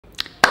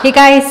Hey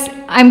guys,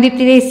 I'm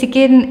Deepthi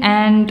Desikan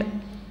and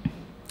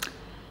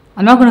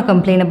I'm not going to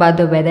complain about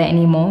the weather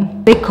anymore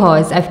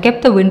because I've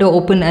kept the window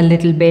open a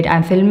little bit.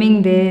 I'm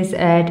filming this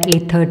at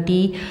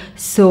 8:30,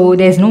 so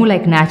there's no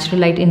like natural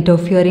light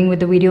interfering with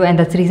the video, and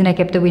that's the reason I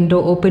kept the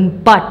window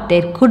open. But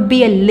there could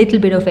be a little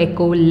bit of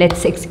echo.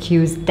 Let's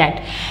excuse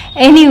that.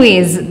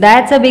 Anyways,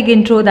 that's a big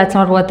intro. That's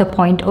not what the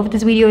point of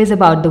this video is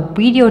about. The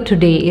video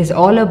today is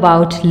all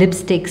about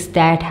lipsticks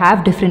that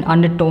have different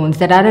undertones,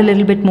 that are a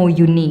little bit more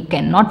unique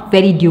and not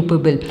very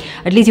dupeable.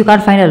 At least you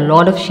can't find a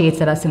lot of shades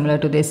that are similar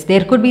to this.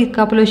 There could be a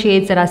couple of shades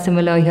that are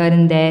similar here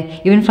and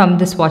there, even from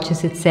the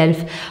swatches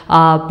itself,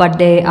 but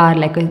they are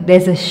like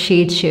there's a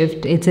shade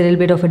shift. It's a little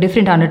bit of a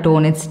different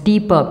undertone. It's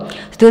deeper.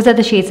 So those are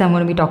the shades I'm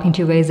going to be talking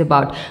to you guys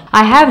about.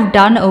 I have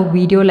done a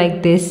video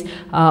like this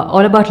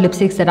all about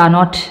lipsticks that are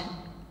not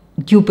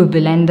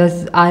dupeable, and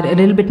those are a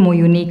little bit more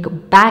unique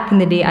back in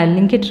the day. I'll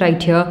link it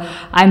right here.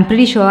 I'm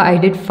pretty sure I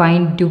did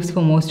find dupes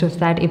for most of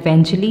that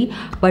eventually,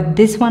 but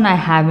this one I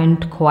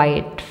haven't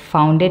quite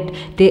found it.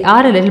 They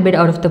are a little bit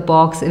out of the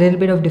box, a little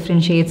bit of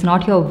different shades,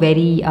 not your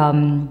very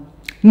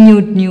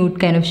nude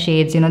kind of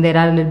shades. You know, there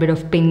are a little bit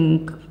of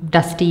pink,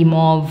 dusty,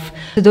 mauve.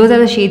 So those are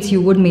the shades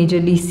you would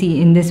majorly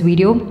see in this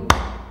video.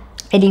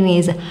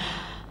 Anyways,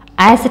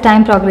 as the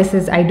time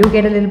progresses, I do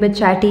get a little bit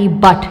chatty,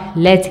 but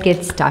let's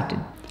get started.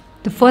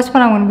 The first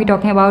one I'm going to be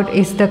talking about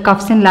is the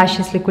Cuffs and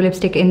Lashes liquid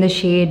lipstick in the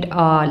shade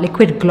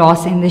Liquid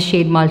Gloss in the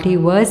shade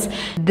Multiverse.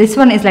 This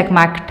one is like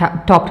MAC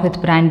topped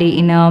with brandy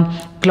in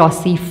a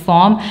glossy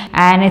form,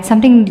 and it's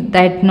something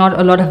that not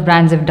a lot of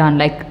brands have done,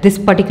 like this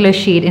particular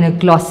shade in a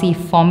glossy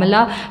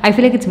formula. I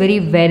feel like it's very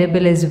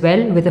wearable as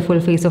well, with a full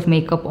face of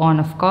makeup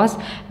on, of course,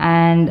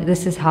 and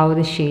this is how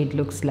the shade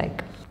looks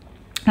like.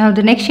 Now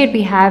the next shade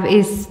we have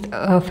is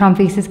from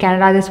Faces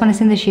Canada. This one is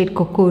in the shade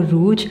Cocoa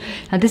Rouge.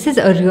 Now this is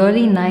a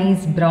really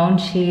nice brown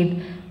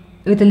shade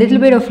with a little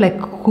bit of like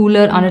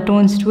cooler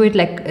undertones to it,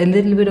 like a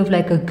little bit of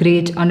like a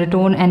greige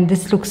undertone, and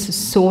this looks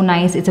so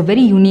nice. It's a very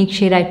unique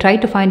shade. I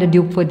tried to find a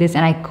dupe for this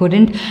and I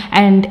couldn't,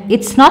 and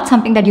it's not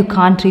something that you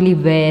can't really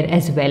wear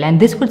as well, and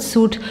this would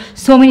suit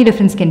so many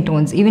different skin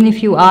tones. Even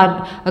if you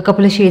are a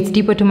couple of shades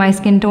deeper to my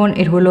skin tone,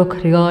 it will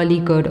look really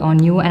good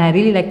on you. And I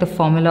really like the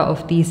formula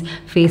of these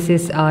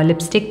Faces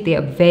lipstick. They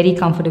are very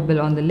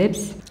comfortable on the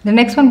lips. The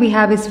next one we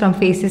have is from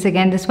Faces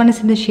again. This one is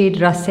in the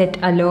shade Russet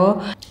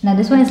Allure. Now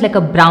this one is like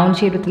a brown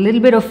shade with a little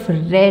bit of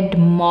red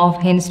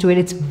mauve hints to it.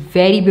 It's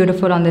very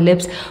beautiful on the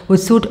lips, would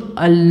suit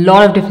a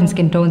lot of different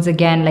skin tones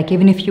again. Like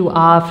even if you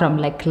are from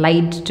like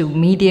light to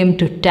medium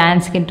to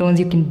tan skin tones,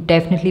 you can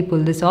definitely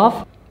pull this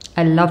off.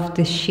 I love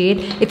this shade.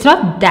 It's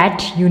not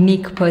that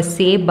unique per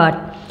se,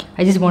 but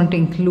I just want to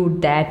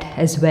include that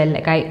as well.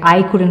 Like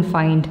I couldn't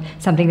find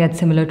something that's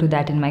similar to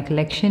that in my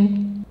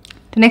collection.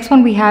 The next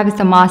one we have is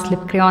the Mars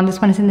Lip Crayon.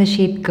 This one is in the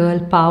shade Girl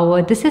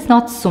Power. This is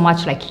not so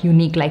much like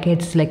unique, like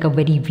it's like a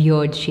very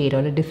weird shade or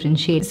a different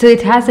shade. So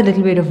it has a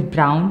little bit of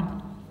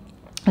brown,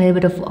 a little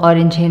bit of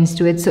orange hints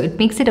to it. So it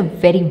makes it a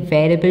very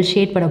wearable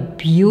shade, but a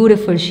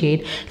beautiful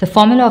shade. The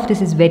formula of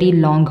this is very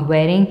long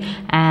wearing,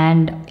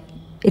 and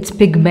it's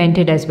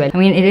pigmented as well. I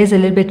mean, it is a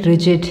little bit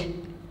rigid,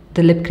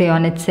 the lip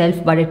crayon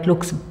itself, but it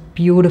looks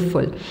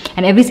beautiful.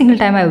 And every single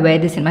time I wear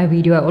this in my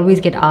video, I always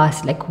get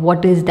asked like,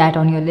 what is that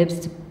on your lips?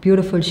 It's a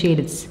beautiful shade.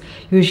 It's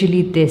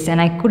usually this,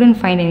 and I couldn't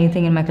find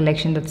anything in my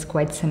collection that's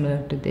quite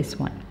similar to this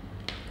one.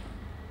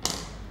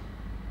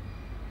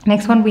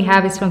 Next one we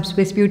have is from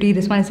Swiss Beauty.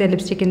 This one is a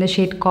lipstick in the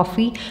shade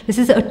Coffee. This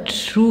is a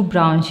true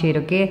brown shade,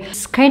 okay?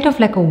 It's kind of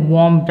like a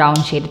warm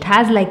brown shade. It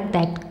has like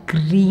that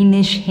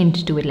greenish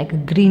hint to it, like a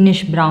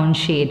greenish brown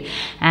shade,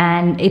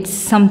 and it's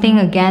something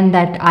again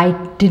that I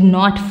did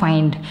not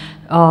find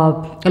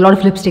a lot of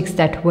lipsticks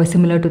that were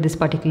similar to this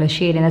particular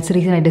shade, and that's the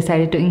reason I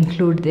decided to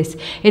include this.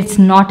 It's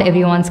not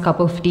everyone's cup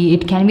of tea.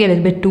 It can be a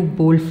little bit too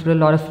bold for a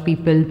lot of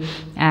people,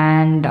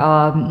 and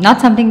not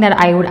something that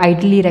I would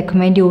ideally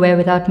recommend you wear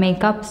without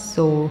makeup.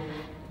 So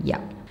yeah.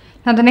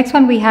 Now the next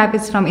one we have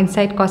is from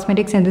Inside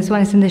Cosmetics, and this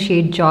one is in the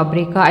shade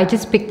Jawbreaker. I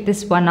just picked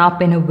this one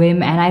up in a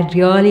whim, and I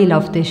really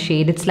love this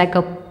shade. It's like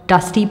a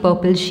dusty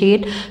purple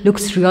shade,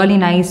 looks really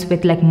nice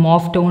with like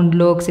mauve toned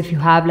looks. If you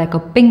have like a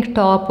pink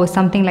top or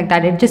something like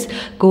that, it just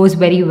goes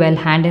very well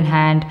hand in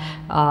hand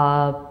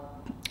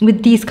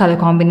with these color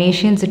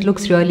combinations. It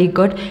looks really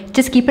good.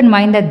 Just keep in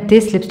mind that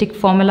this lipstick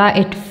formula,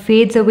 it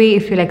fades away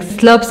if you like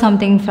slurp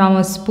something from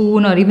a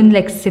spoon, or even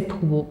like sip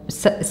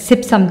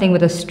something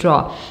with a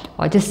straw,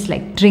 or just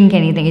like drink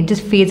anything. It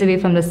just fades away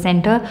from the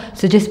center,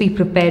 so just be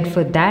prepared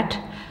for that.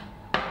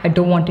 I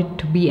don't want it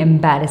to be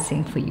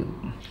embarrassing for you.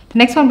 The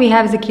next one we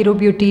have is a Kiro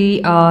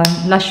Beauty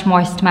Lush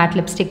Moist Matte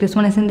Lipstick. This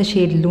one is in the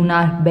shade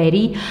Lunar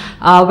Berry.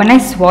 When I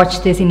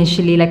swatched this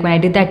initially, like when I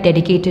did that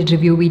dedicated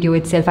review video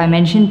itself, I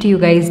mentioned to you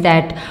guys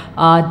that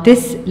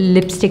this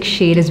lipstick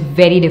shade is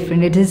very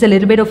different. It is a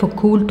little bit of a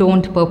cool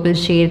toned purple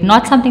shade,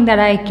 not something that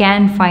I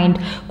can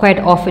find quite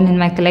often in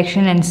my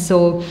collection, and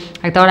so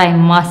I thought I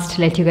must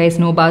let you guys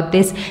know about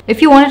this. If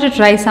you wanted to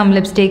try some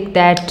lipstick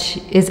that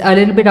is a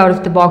little bit out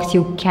of the box,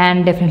 you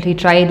can definitely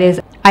try this.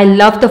 I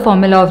love the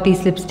formula of these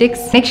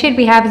lipsticks. Next shade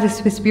we have is a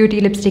Swiss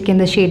Beauty lipstick in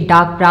the shade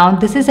dark brown.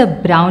 This is a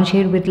brown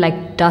shade with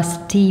like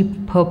dusty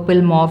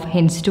purple mauve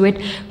hints to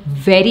it.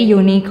 Very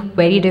unique,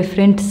 very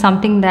different,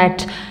 something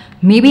that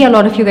maybe a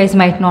lot of you guys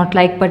might not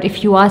like, but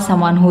if you are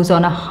someone who's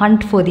on a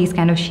hunt for these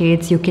kind of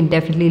shades, you can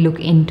definitely look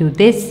into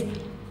this.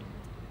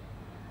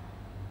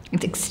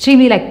 It's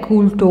extremely like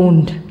cool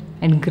toned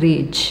and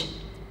greige.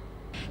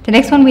 The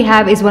next one we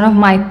have is one of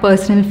my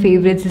personal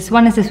favorites. This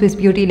one is the Swiss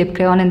Beauty lip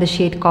crayon in the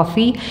shade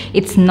coffee.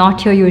 It's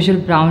not your usual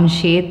brown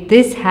shade.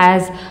 This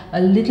has a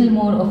little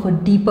more of a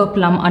deeper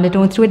plum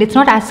undertone through it. It's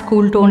not as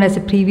cool toned as the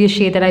previous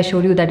shade that I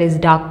showed you, that is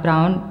dark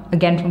brown,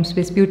 again from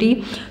Swiss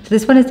Beauty. So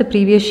this one is the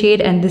previous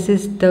shade, and this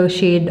is the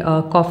shade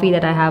coffee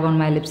that I have on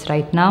my lips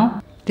right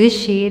now. This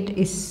shade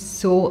is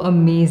so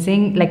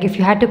amazing. Like, if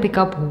you had to pick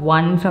up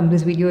one from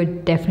this video,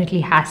 it definitely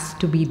has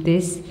to be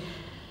this.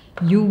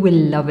 You will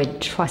love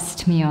it,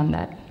 trust me on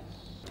that.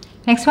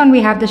 Next one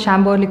we have the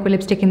Chambord liquid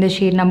lipstick in the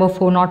shade number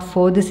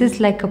 404. This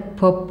is like a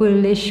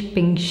purplish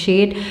pink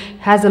shade,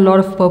 has a lot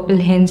of purple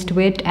hints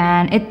to it,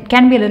 and it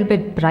can be a little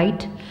bit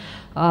bright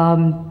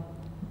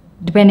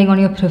depending on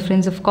your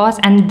preference, of course,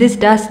 and this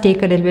does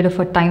take a little bit of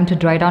a time to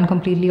dry down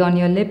completely on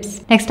your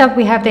lips. Next up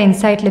we have the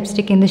Insight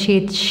lipstick in the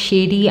shade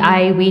Shady.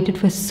 I waited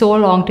for so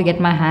long to get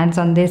my hands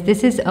on this.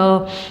 This is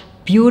a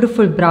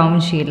beautiful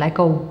brown shade, like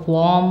a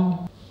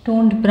warm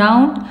toned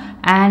brown,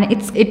 and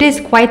it is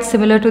quite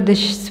similar to the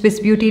Swiss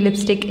Beauty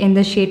lipstick in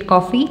the shade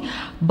coffee,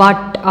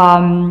 but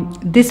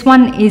this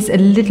one is a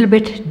little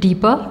bit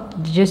deeper.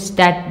 Just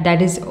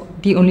that is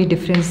the only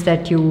difference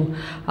that you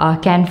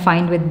can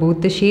find with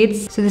both the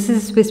shades. So this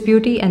is Swiss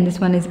Beauty and this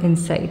one is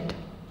Insight.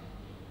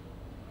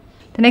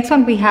 The next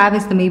one we have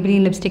is the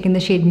Maybelline lipstick in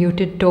the shade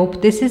Muted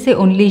Taupe. This is the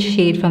only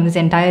shade from this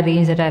entire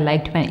range that I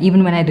liked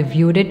even when I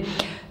reviewed it.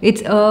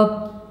 It's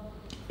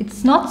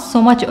not so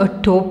much a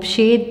taupe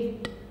shade.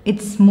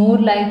 It's more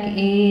like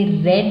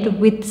a red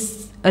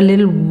with a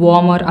little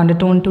warmer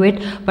undertone to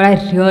it, but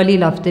I really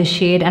love this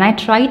shade, and I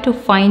tried to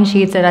find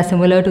shades that are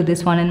similar to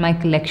this one in my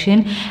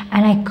collection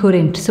and I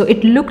couldn't. So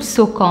it looked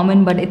so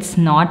common, but it's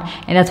not,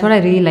 and that's what I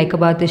really like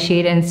about this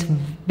shade, and it's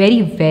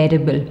very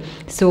wearable.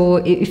 So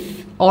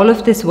if all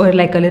of this were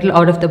like a little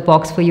out of the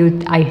box for you,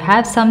 I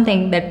have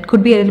something that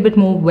could be a little bit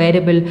more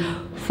wearable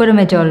for a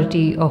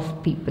majority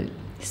of people.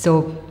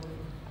 So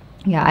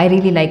yeah, I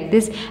really like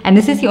this, and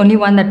this is the only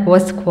one that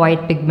was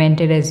quite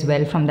pigmented as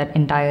well from that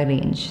entire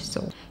range.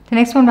 So the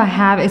next one I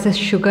have is a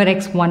Sugar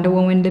X Wonder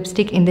Woman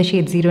lipstick in the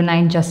shade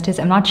 09 Justice.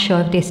 I'm not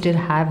sure if they still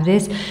have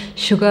this.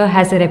 Sugar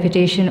has a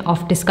reputation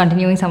of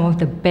discontinuing some of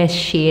the best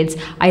shades.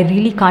 I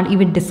really can't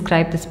even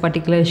describe this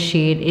particular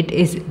shade. It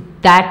is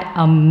that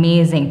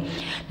amazing.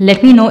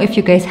 Let me know if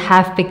you guys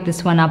have picked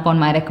this one up on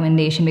my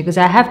recommendation, because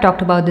I have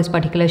talked about this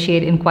particular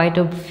shade in quite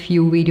a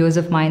few videos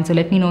of mine. So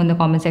let me know in the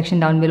comment section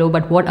down below.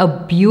 But what a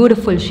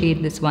beautiful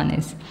shade this one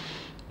is.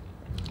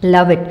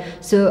 Love it.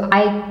 So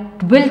I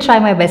will try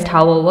my best,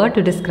 however,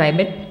 to describe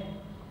it.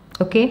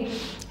 Okay,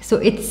 so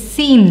it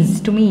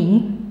seems to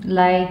me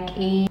like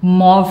a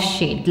mauve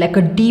shade, like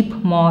a deep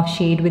mauve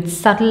shade with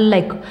subtle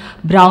like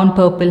brown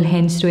purple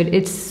hints to it.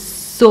 It's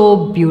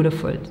so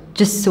beautiful,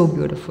 just so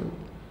beautiful.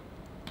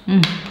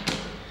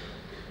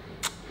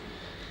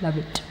 Love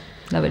it,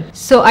 love it.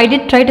 So I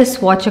did try to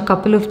swatch a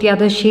couple of the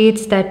other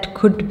shades that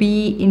could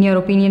be, in your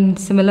opinion,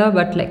 similar,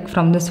 but like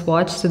from the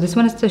swatch. So this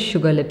one is the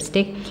Sugar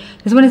lipstick.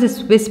 This one is a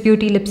Swiss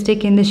Beauty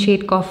lipstick in the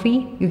shade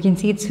Coffee. You can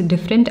see it's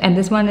different. And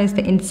this one is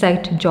the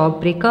Insight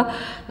Jawbreaker.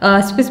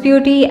 Swiss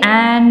Beauty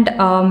and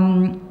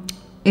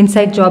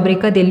Insight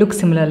Jawbreaker, they look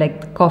similar,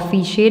 like the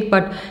coffee shade,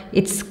 but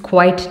it's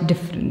quite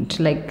different.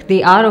 Like,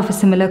 they are of a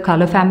similar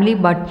color family,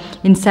 but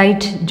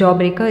Insight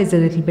Jawbreaker is a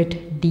little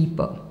bit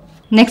deeper.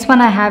 Next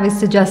one I have is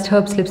the Just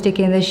Herbs lipstick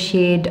in the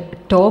shade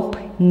Taupe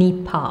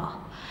Nipa.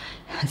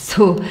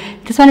 So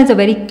this one is a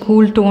very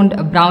cool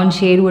toned brown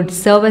shade, would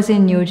serve as a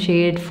nude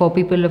shade for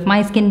people of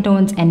my skin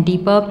tones and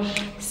deeper.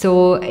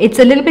 So it's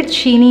a little bit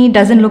sheeny,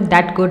 doesn't look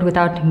that good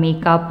without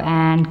makeup,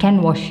 and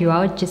can wash you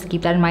out. Just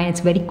keep that in mind,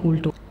 it's very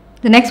cool too.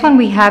 The next one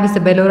we have is the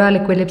Bellora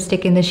liquid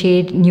lipstick in the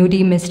shade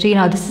Nudie Mystery.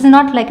 Now this is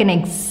not like an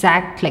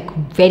exact like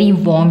very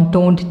warm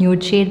toned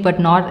nude shade,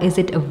 but not is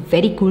it a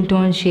very cool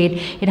toned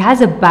shade. It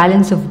has a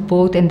balance of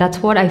both, and that's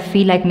what I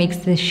feel like makes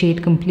this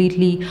shade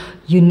completely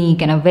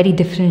unique and a very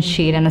different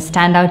shade and a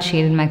standout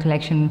shade in my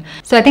collection.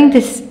 So I think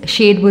this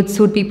shade would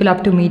suit people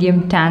up to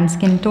medium tan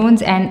skin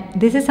tones, and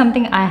this is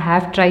something I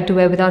have tried to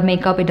wear without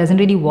makeup. It doesn't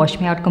really wash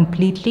me out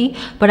completely,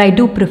 but I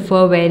do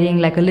prefer wearing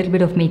like a little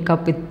bit of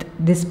makeup with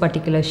this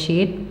particular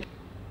shade.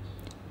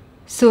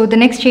 So the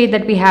next shade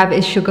that we have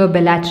is Sugar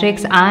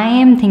Bellatrix. I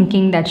am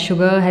thinking that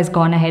Sugar has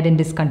gone ahead and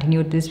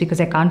discontinued this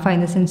because I can't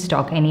find this in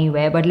stock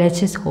anywhere, but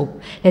let's just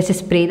hope, let's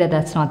just pray that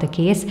that's not the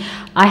case.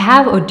 I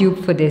have a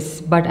dupe for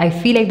this, but I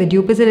feel like the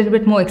dupe is a little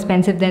bit more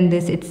expensive than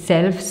this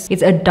itself.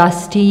 It's a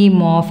dusty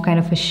mauve kind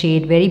of a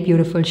shade, very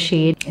beautiful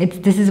shade.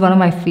 This is one of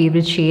my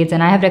favorite shades,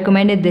 and I have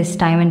recommended this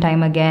time and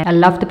time again. I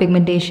love the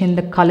pigmentation,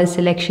 the color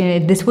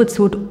selection. This would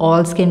suit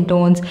all skin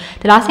tones.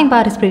 The lasting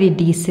power is pretty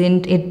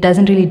decent. It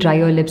doesn't really dry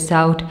your lips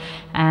out,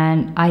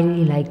 and I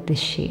really like this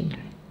shade.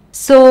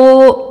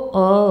 So,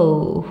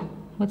 oh,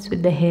 what's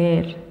with the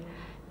hair?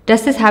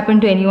 Does this happen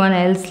to anyone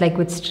else, like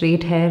with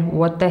straight hair?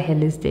 What the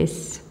hell is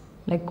this?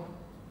 Like,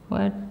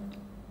 what?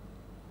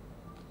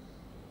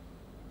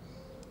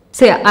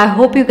 So yeah, I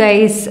hope you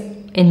guys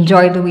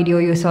enjoyed the video.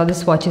 You saw the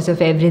swatches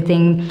of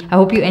everything. I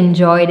hope you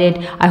enjoyed it.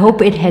 I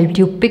hope it helped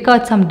you pick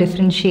out some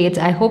different shades.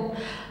 I hope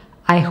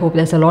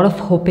there's a lot of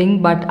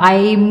hoping, but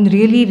I'm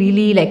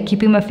really like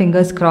keeping my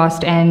fingers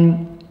crossed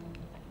and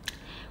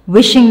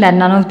wishing that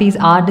none of these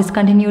are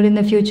discontinued in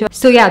the future.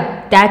 So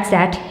yeah, that's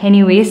that.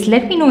 Anyways,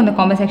 let me know in the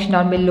comment section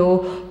down below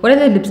what are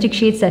the lipstick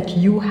shades that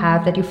you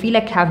have that you feel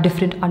like have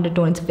different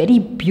undertones. Very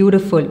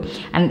beautiful,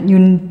 and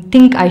you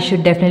think I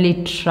should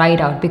definitely try it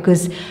out,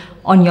 because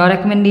on your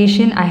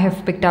recommendation I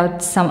have picked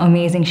out some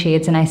amazing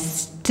shades, and I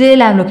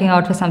still am looking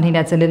out for something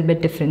that's a little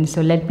bit different.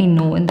 So let me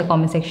know in the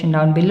comment section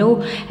down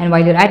below, and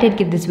while you're at it,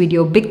 give this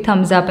video a big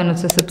thumbs up and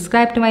also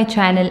subscribe to my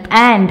channel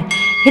and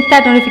hit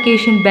that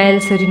notification bell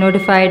so you're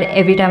notified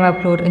every time I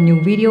upload a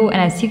new video. And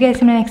I'll see you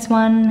guys in the next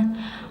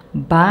one.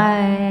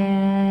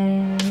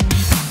 Bye.